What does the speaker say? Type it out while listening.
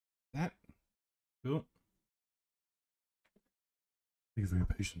Cool. Thank you for your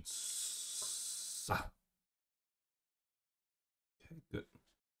patience. Okay, good.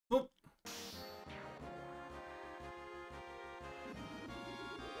 Boop.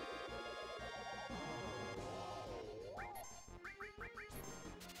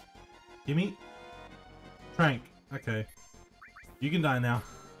 Gimme. Trank. Okay. You can die now.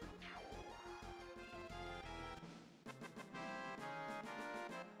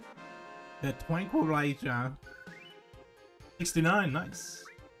 The Tranquilizer. 69, nice.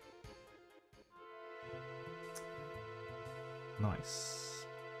 Nice.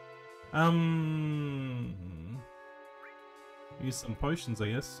 Use some potions, I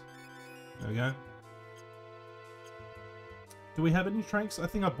guess. There we go. Do we have any tranks? I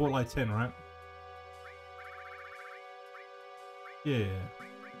think I bought like 10, right? Yeah.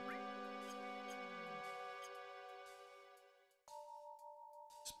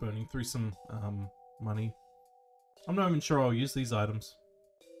 Just burning through some money. I'm not even sure I'll use these items.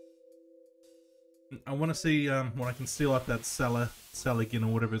 I want to see what I can steal off that Saligin or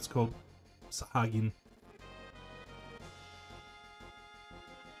whatever it's called. Sahagin.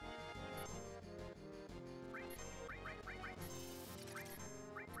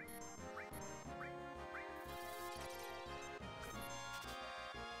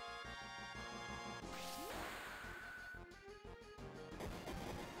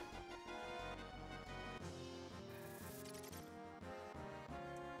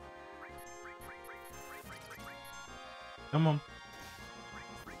 Come on.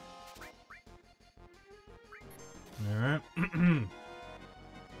 Alright.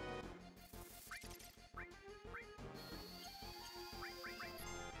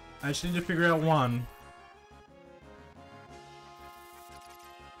 I just need to figure out one.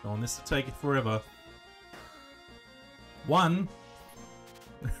 Don't want this to take it forever. One?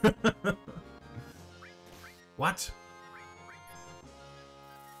 What?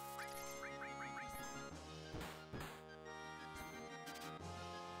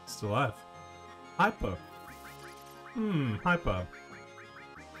 Still alive. Hyper. Hyper.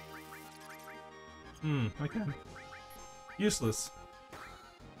 Okay. Useless.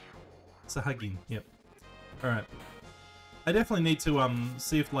 Sahagin, yep. Alright. I definitely need to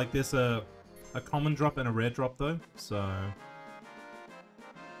see if like there's a common drop and a rare drop though, so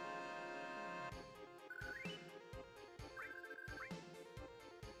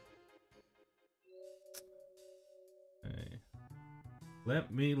okay.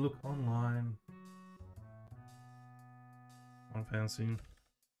 Let me look online. On Fantasy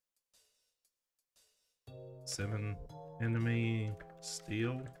VII enemy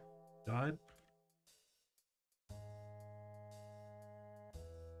steel guide.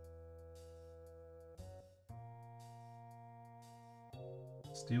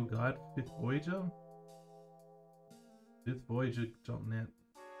 Steel guide, 5th Voyager? 5th Voyager.net.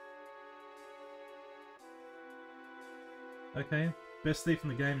 Okay, best thief in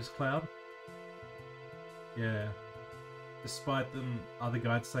the game is Cloud. Yeah. Despite them other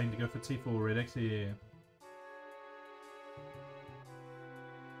guides saying to go for T4 or Red X, yeah.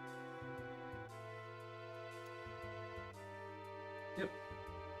 Yep.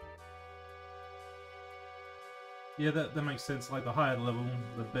 Yeah, that makes sense. Like, the higher the level,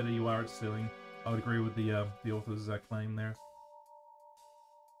 the better you are at stealing. I would agree with the author's claim there.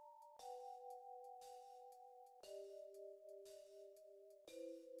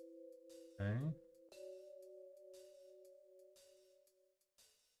 Okay.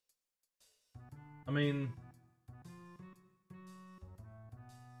 I mean,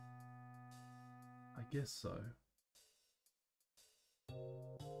 I guess so.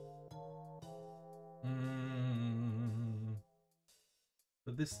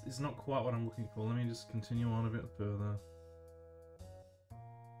 But this is not quite what I'm looking for. Let me just continue on a bit further.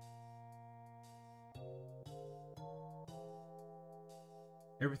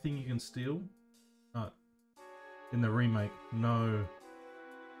 Everything you can steal? In the remake. No.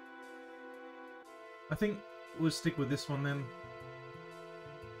 I think we'll stick with this one then.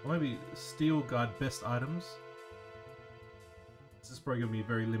 Or maybe Steel Guide best items. This is probably going to be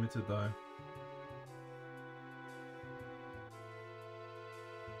very limited though.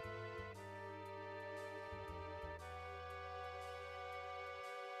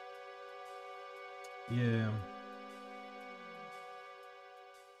 Yeah.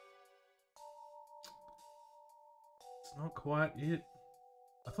 It's not quite it.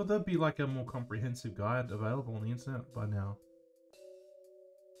 I thought there'd be like a more comprehensive guide available on the internet by now.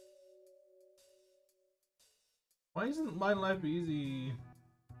 Why isn't my life easy?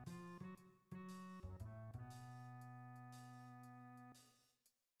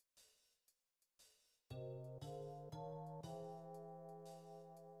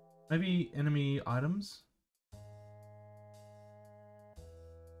 Maybe enemy items?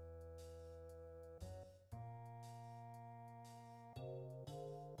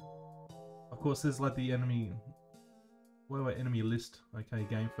 Of course, there's like the enemy... Wait, enemy list. Okay,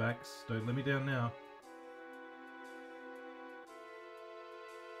 game facts. Don't let me down now.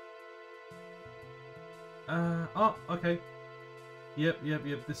 Oh, okay. Yep.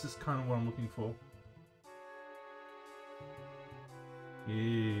 This is kind of what I'm looking for.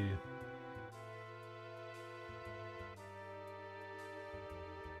 Yeah.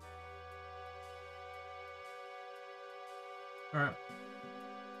 Alright.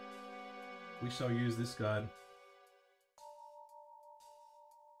 We shall use this guide.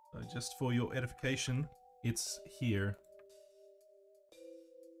 So just for your edification, it's here.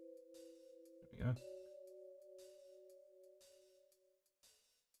 There we go.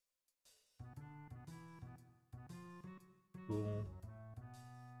 Cool.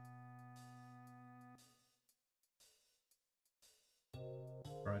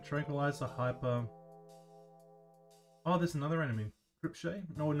 Alright, Tranquilizer, Hyper. Oh, there's another enemy. Cripshay?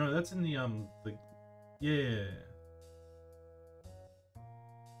 No, that's in the yeah.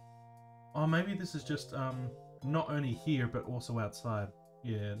 Oh, maybe this is just, not only here, but also outside.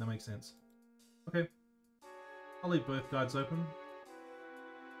 Yeah, that makes sense. Okay. I'll leave both guides open.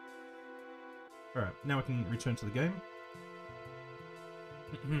 Alright, now we can return to the game.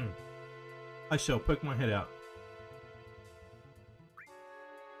 I shall poke my head out.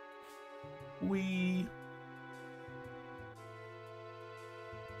 Whee!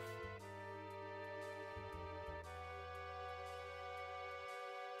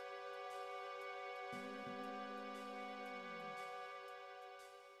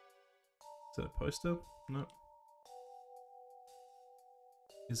 Is that a poster? No.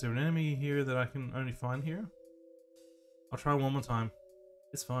 Is there an enemy here that I can only find here? I'll try one more time.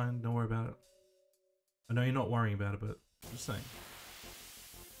 It's fine, don't worry about it. I know you're not worrying about it, but I'm just saying.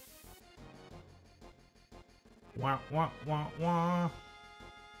 Wah, wah, wah, wah.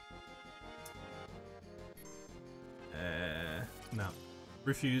 No.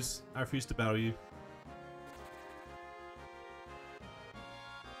 Refuse. I refuse to battle you.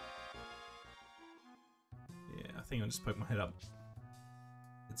 Yeah, I think I'll just poke my head up.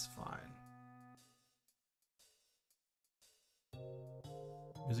 It's fine.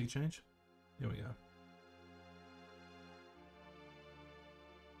 Music change? Here we go.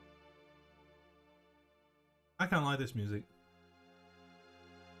 I can't like this music.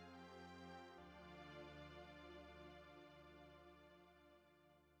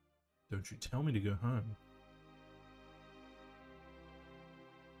 Don't you tell me to go home.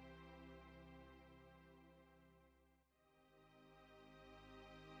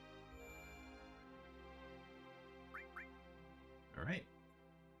 All right.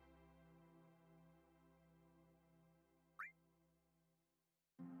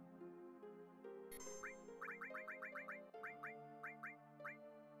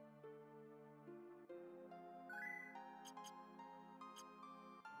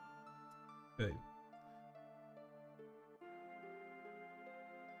 Okay.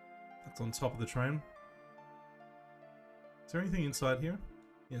 That's on top of the train. Is there anything inside here?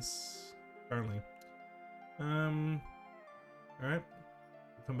 Yes, apparently. Alright.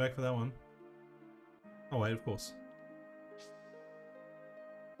 Come back for that one. Oh wait, of course.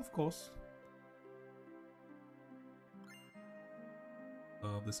 Of course.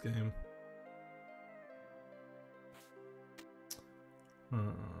 Love this game.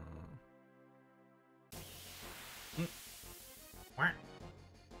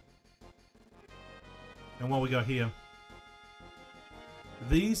 And what we got here?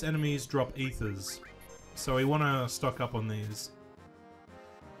 These enemies drop ethers, so we want to stock up on these.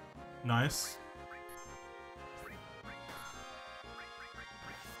 Nice.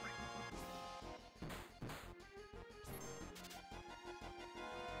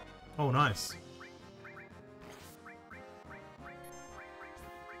 Oh, nice.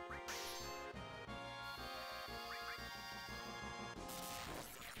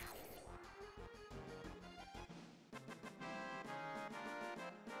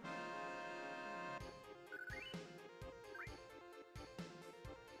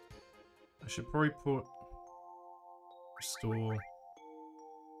 I should probably put restore.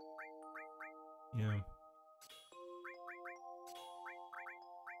 Yeah.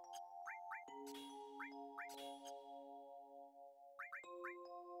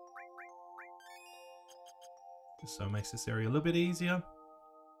 Just so it makes this area a little bit easier.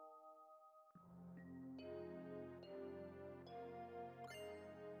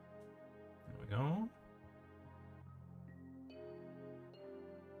 There we go.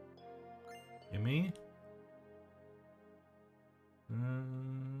 Gimme.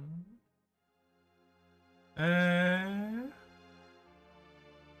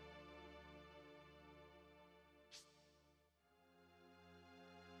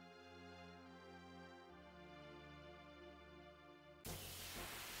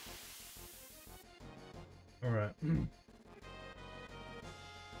 Alright.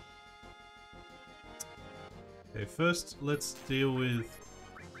 Okay, first let's deal with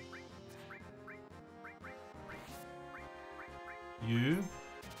you.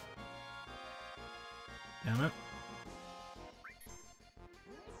 Damn it.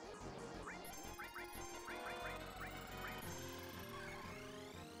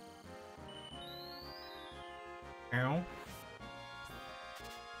 Ow.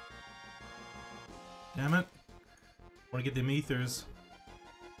 Damn it. Want to get them ethers.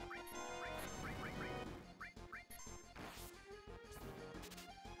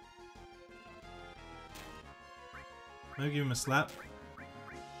 Maybe give him a slap.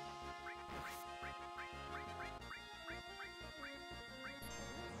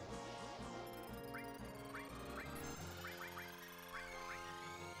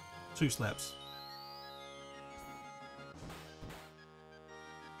 Two slaps.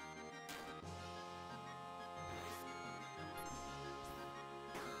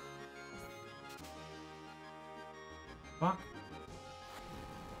 Fuck.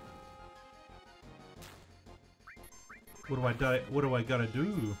 What do I gotta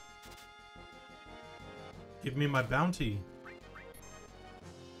do? Give me my bounty.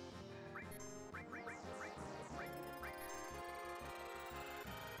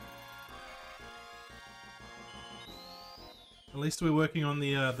 At least we're working on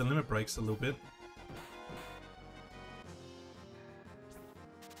the limit breaks a little bit.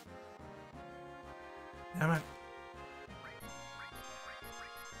 Damn it.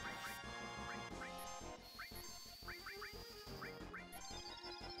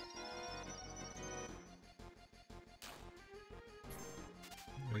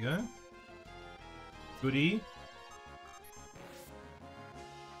 There we go. Goodie.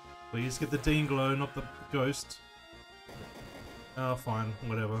 Please get the Dean Glow, not the ghost. Oh, fine.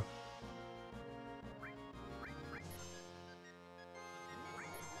 Whatever.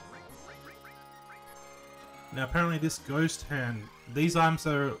 Now, apparently this ghost hand, these items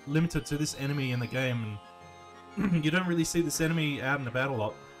are limited to this enemy in the game, and you don't really see this enemy out and about a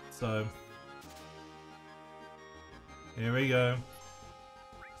lot, so... Here we go.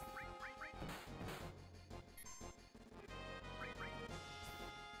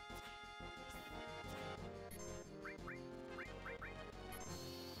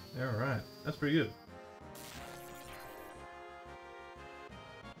 Alright, that's pretty good.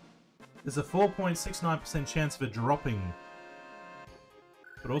 There's a 4.69% chance of it dropping,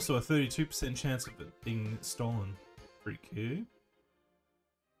 but also a 32% chance of it being stolen. Pretty cool.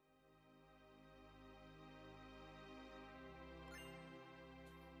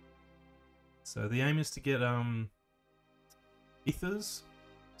 So the aim is to get ethers,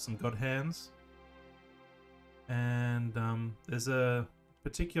 some god hands, and there's a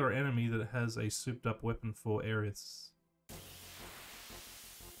particular enemy that has a souped up weapon for Aeriths.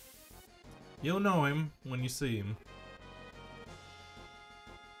 You'll know him when you see him.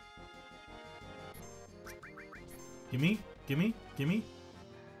 Gimme, gimme, gimme.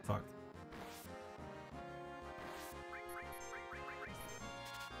 Fuck.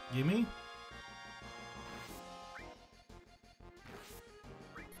 Gimme.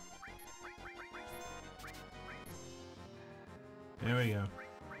 There we go.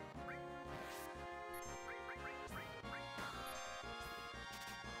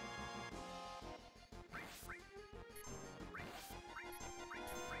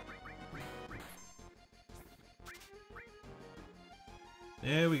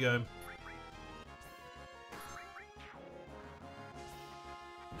 There we go.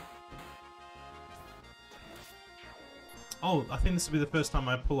 Oh, I think this will be the first time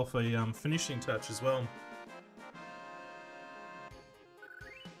I pull off a finishing touch as well.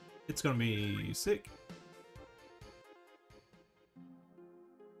 It's gonna be sick.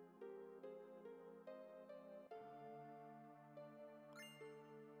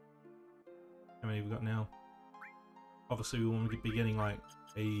 How many have we got now? Obviously we want to be getting like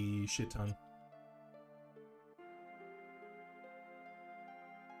a shit ton.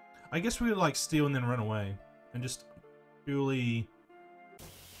 I guess we would like steal and then run away and just purely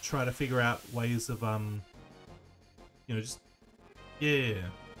try to figure out ways of you know, just yeah.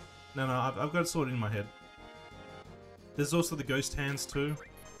 No, I've got it sorted in my head. There's also the ghost hands too.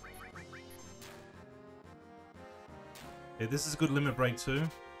 Yeah, this is a good limit break too.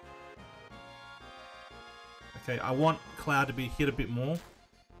 Okay, I want Cloud to be hit a bit more.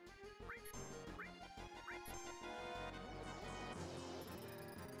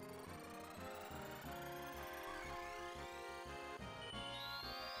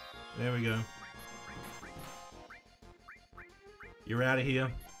 There we go. You're out of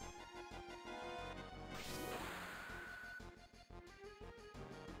here.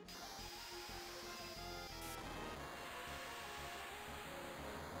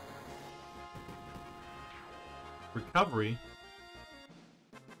 Recovery?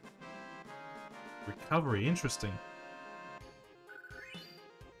 Recovery, interesting.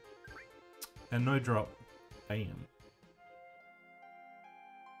 And no drop. Damn.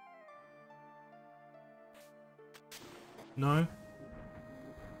 No?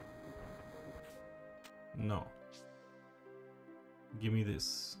 No. Give me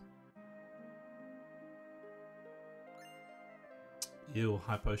this. Ew,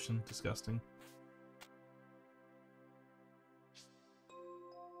 high potion. Disgusting.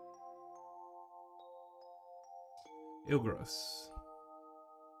 Ew, gross.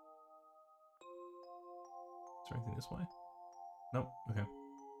 Is there anything this way? Nope. Okay.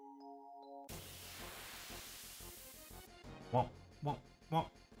 Womp, womp, womp,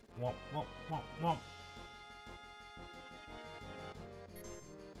 womp, womp, womp, womp.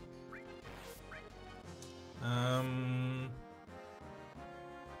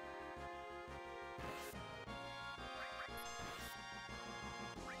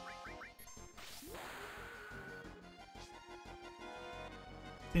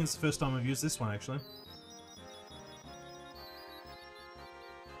 I think it's the first time I've used this one, actually.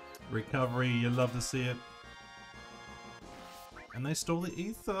 Recovery, you love to see it. And they stole the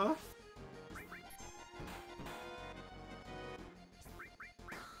ether.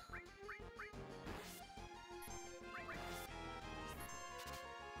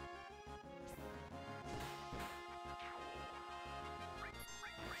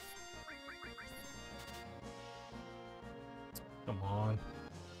 Come on.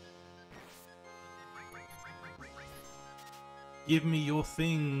 Give me your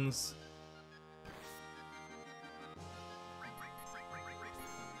things.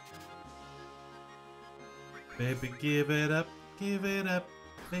 Baby, give it up,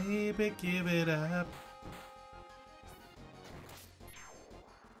 baby, give it up.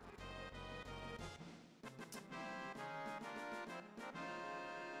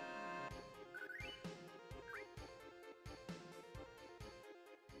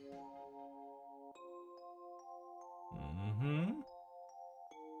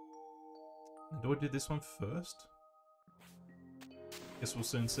 Do I do this one first? Guess we'll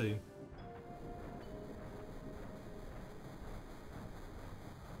soon see.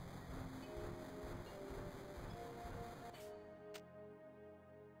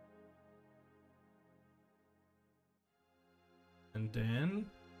 And then...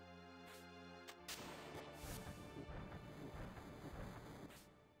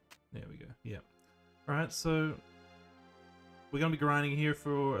 there we go, yeah. Alright, so... we're going to be grinding here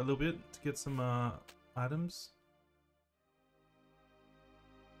for a little bit to get some items.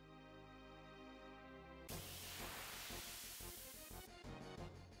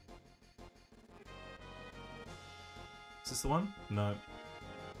 Is this the one? No.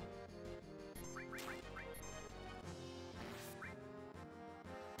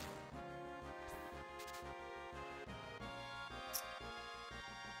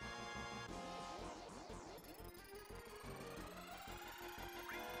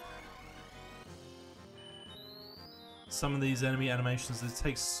 Some of these enemy animations, it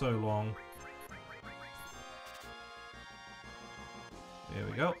takes so long. There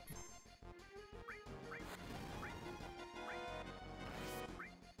we go.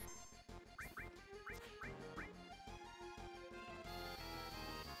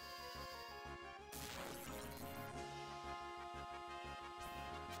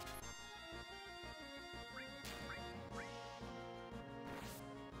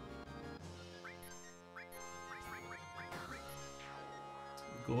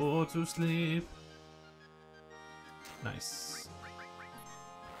 Go to sleep. Nice.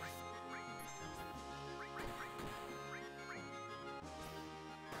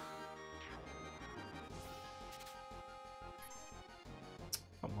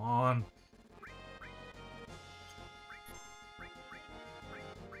 Come on.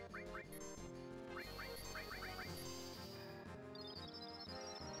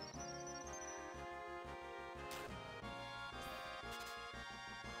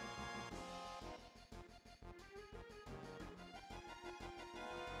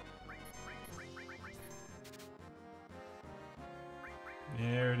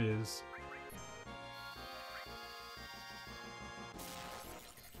 There it is.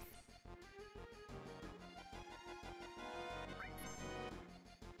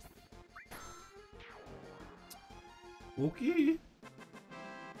 Okay.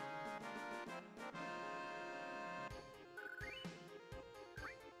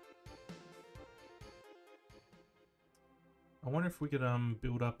 I wonder if we could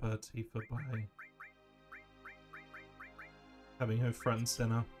build up Tifa by having her front and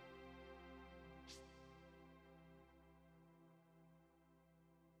center.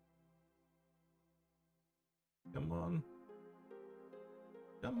 Come on.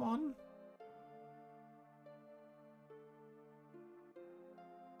 Come on.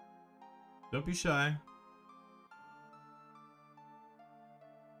 Don't be shy.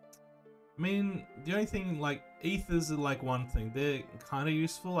 I mean, the only thing, like, ethers are like one thing. They're kind of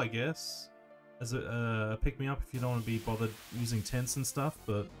useful, I guess, as a pick-me-up if you don't want to be bothered using tents and stuff,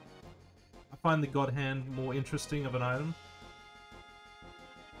 but I find the God Hand more interesting of an item.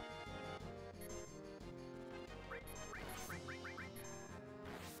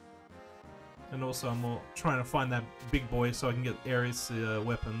 And also I'm more trying to find that big boy so I can get Ares'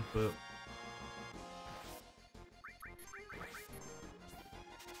 weapon, but...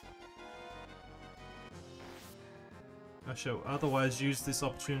 I shall otherwise use this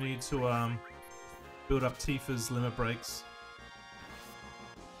opportunity to build up Tifa's limit breaks.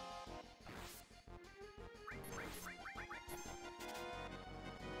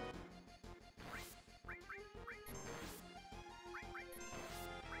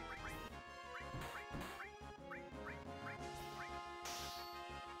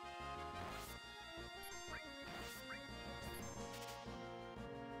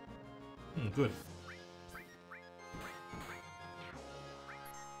 Good.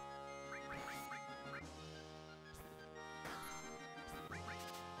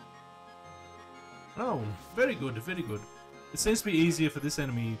 Oh, very good, very good. It seems to be easier for this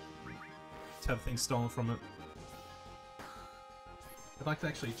enemy to have things stolen from it. I'd like to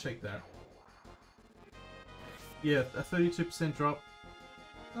actually check that. Yeah, a 32% drop.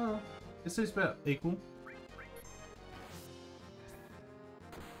 Oh, it seems about equal.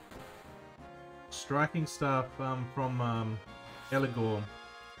 Striking stuff from Eligor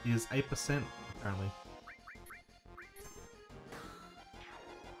is 8% apparently.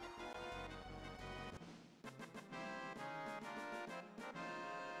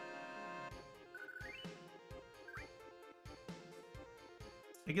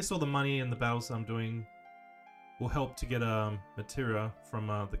 I guess all the money and the battles I'm doing will help to get materia from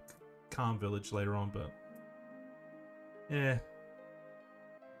the Calm Village later on, but yeah.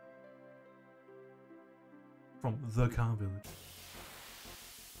 From the Calm Village.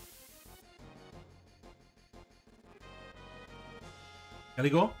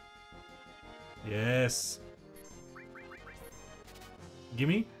 Eligor? Yes.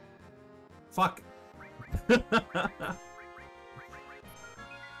 Gimme? Fuck.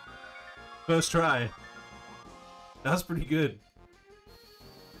 First try. That was pretty good.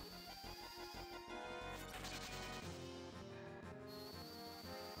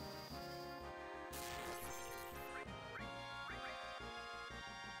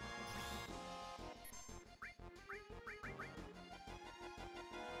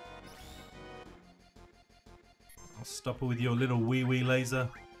 I'll stop her with your little wee laser.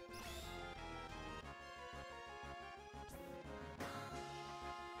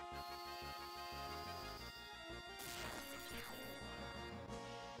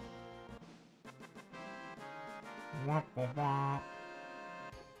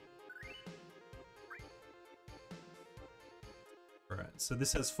 Alright, so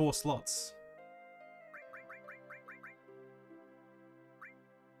this has 4 slots.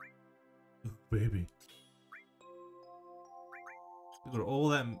 Ooh, baby. We've got all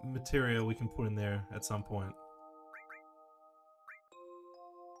that material we can put in there at some point.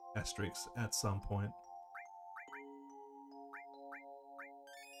 Asterix, at some point.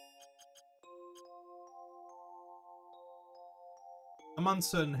 I'm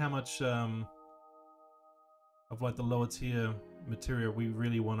uncertain how much of like the lower tier material we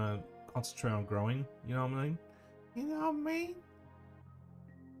really want to concentrate on growing, you know what I mean? You know what I mean?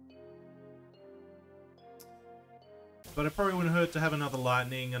 But it probably wouldn't hurt to have another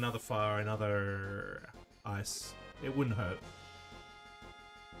lightning, another fire, another ice. It wouldn't hurt.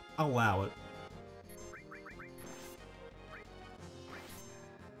 I'll allow it.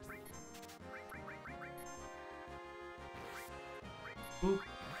 Boop.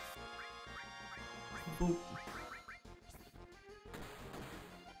 Boop.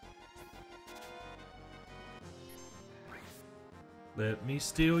 Let me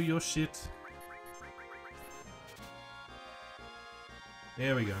steal your shit.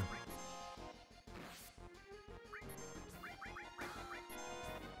 There we go.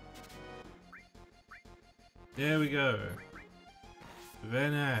 There we go.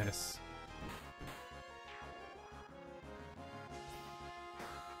 Very nice.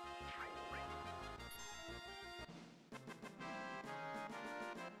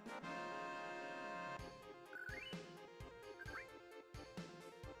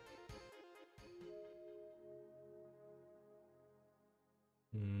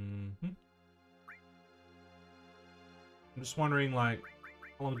 I'm just wondering, like,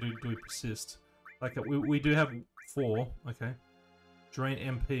 how long do we persist? Like, we do have 4. Okay. Drain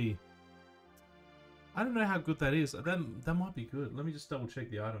MP. I don't know how good that is. That might be good. Let me just double check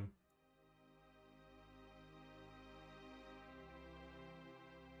the item.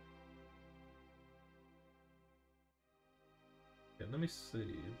 Okay, let me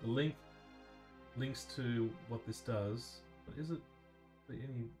see. The links to what this does. But is it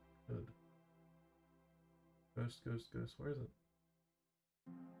any good? Ghost. Where is it?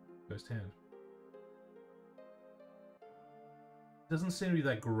 Ghost hand. Doesn't seem to be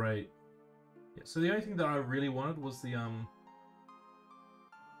that great. Yeah, so the only thing that I really wanted was the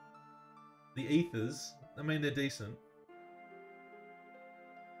ethers. I mean, they're decent.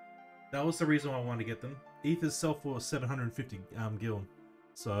 That was the reason why I wanted to get them. Ethers sell for 750 gil.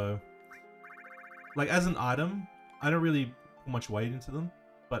 So, like, as an item, I don't really put much weight into them.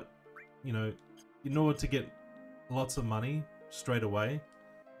 But, you know, in order to get lots of money straight away,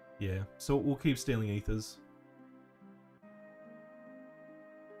 yeah. So we'll keep stealing ethers.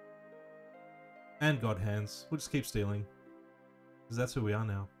 And God hands. We'll just keep stealing. Because that's who we are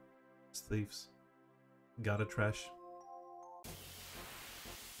now. It's thieves. Gutter trash.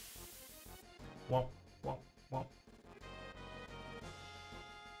 Womp, womp, womp.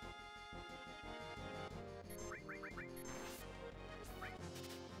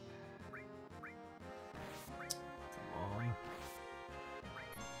 Come on.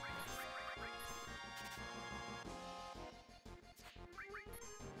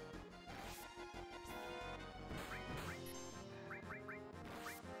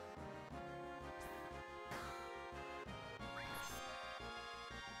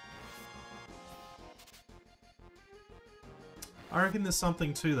 I reckon there's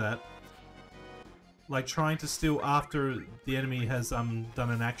something to that. Like trying to steal after the enemy has done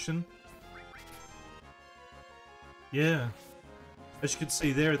an action. Yeah. As you can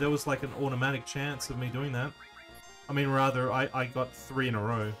see there was like an automatic chance of me doing that. I mean, rather, I got 3 in a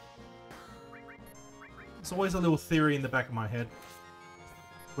row. It's always a little theory in the back of my head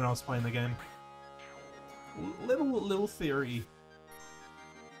when I was playing the game. Little theory.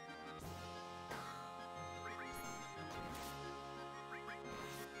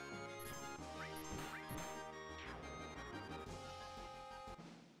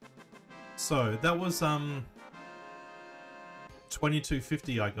 So, that was,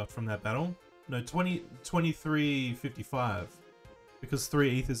 2250 I got from that battle. No, 2355. Because 3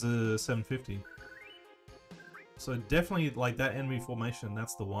 ethers are 750. So definitely, like, that enemy formation,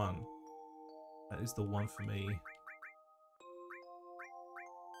 that's the one. That is the one for me.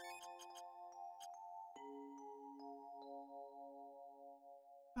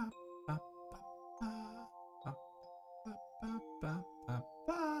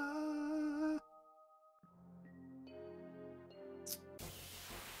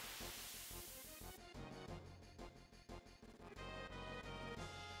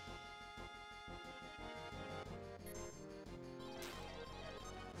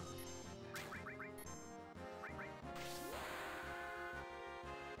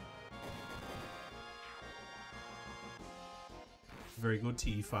 Very good,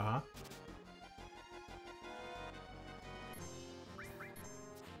 Tifa.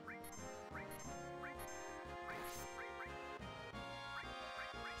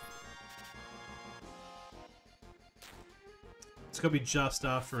 It's gotta be just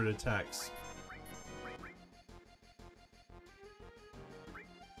after it attacks.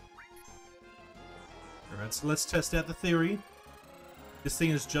 Alright, so let's test out the theory. This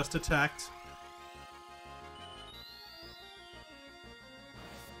thing is just attacked.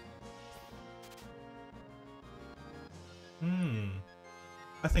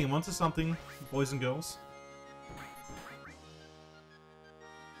 I think I'm onto something, boys and girls.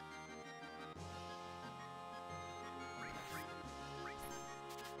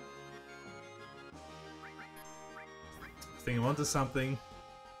 I think I'm onto something.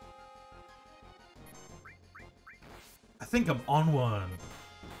 I think I'm on one. I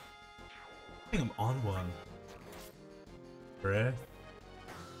think I'm on one. Bruh.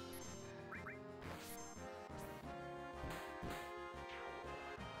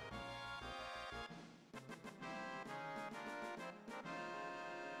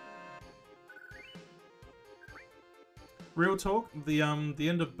 Real talk, the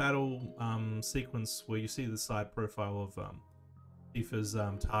end of battle sequence where you see the side profile of Tifa's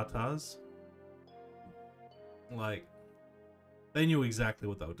Tartars, like, they knew exactly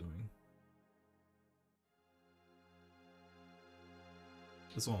what they were doing.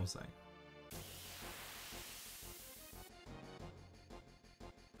 That's all I'm saying.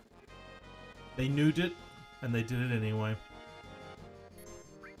 They knew it, and they did it anyway.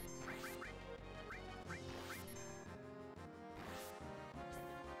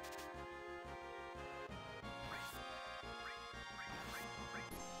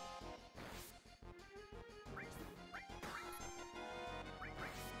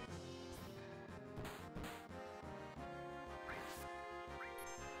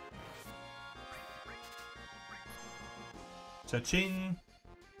 Cha-ching!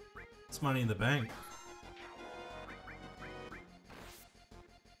 It's money in the bank.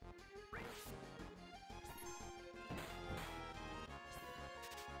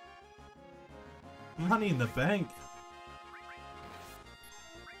 Money in the bank.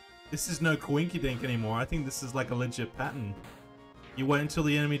 This is no coinky dink anymore. I think this is like a legit pattern. You wait until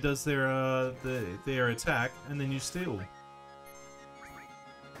the enemy does their attack, and then you steal.